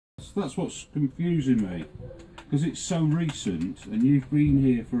That's what's confusing me, because it's so recent, and you've been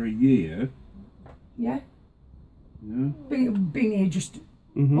here for a year. Yeah. Yeah. Been here just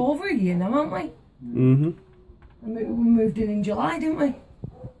over a year now, haven't we? Mhm. And we moved in July, didn't we?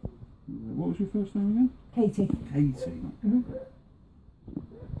 What was your first name again? Katie. Katie.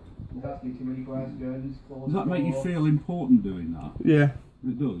 Does that make you feel important doing that? Yeah.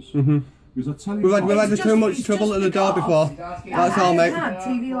 It does. Because I tell you, We've had too much trouble at the door before. That's all, mate. I've had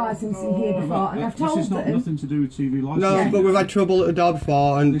TV licensing here before, and I've told this is not them. nothing to do with TV licensing. No, but we've had trouble at the door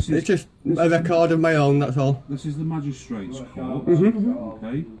before, and it's just a record of my own. That's all. This is the magistrate's court.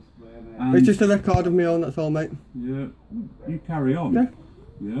 Okay. And It's just a record of my own. That's all, mate. yeah, you carry on. Yeah.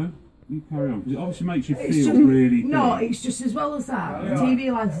 Yeah. You carry on, because it obviously makes you It's feel just, really no, big. it's just as well as that. The TV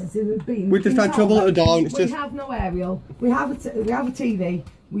licensing have been. We just had trouble at the door, and it's We just. have no aerial. We have a TV.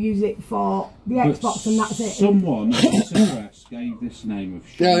 We use it for the Xbox, and that's it. Someone at this address gave this name of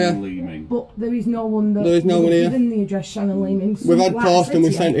Shannon Leeming. But there is no one that. There is no one here. Given the address Shannon Leeming. We've had post and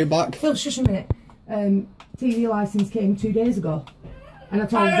we sent it back. Phil, shush a minute. TV license came 2 days ago, and I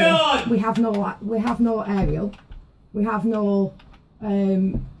told them we have no aerial, we have no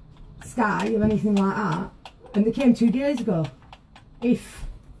Sky or anything like that, and they came 2 days ago. If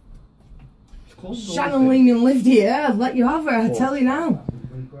Shannon Leeming lived here, I'd let you have her. I tell you now.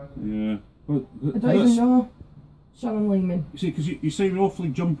 Yeah, but I don't even know Shannon Leeming. You see, because you seem awfully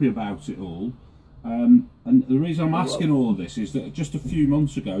jumpy about it all, and the reason I'm asking all of this is that just a few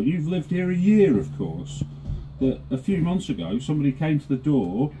months ago, you've lived here a year, of course. That a few months ago, somebody came to the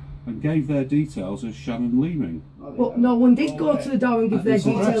door and gave their details as Shannon Leeming. But no one did go to the door and give their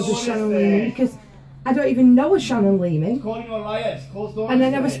details as Shannon Leeming, because I don't even know a Shannon Leeming, and I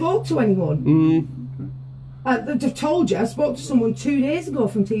never spoke to anyone. I've told you, I spoke to someone 2 days ago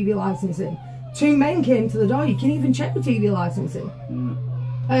from TV licensing. 2 men came to the door. You can even check with TV licensing.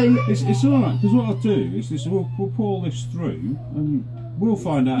 And it's all right, because what I'll do is this: we'll put all this through, and we'll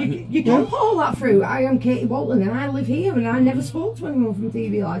find out. You can put all that through. I am Katie Walton, and I live here, and I never spoke to anyone from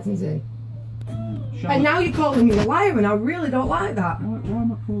TV licensing. And now you're calling me a liar, and I really don't like that. Why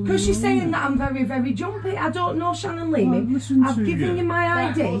am I calling Because you you're a liar? saying that I'm very, very jumpy. I don't know Shannon Leeming. I've given you my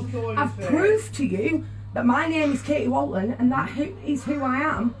ID. I've proved to you that my name is Katie Walton, and that is who I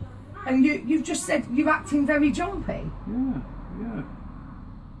am. And you've just said you're acting very jumpy. Yeah.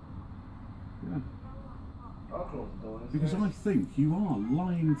 Because I think you are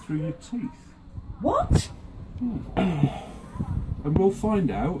lying through your teeth. What? And we'll find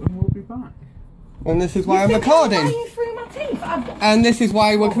out, and we'll be back. And this is why I'm think recording. I'm lying through my teeth? And this is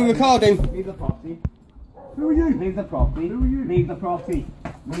why we're recording. Leave the property. Who are you? Leave the property. Who are you? Leave the property.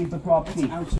 Leave the property.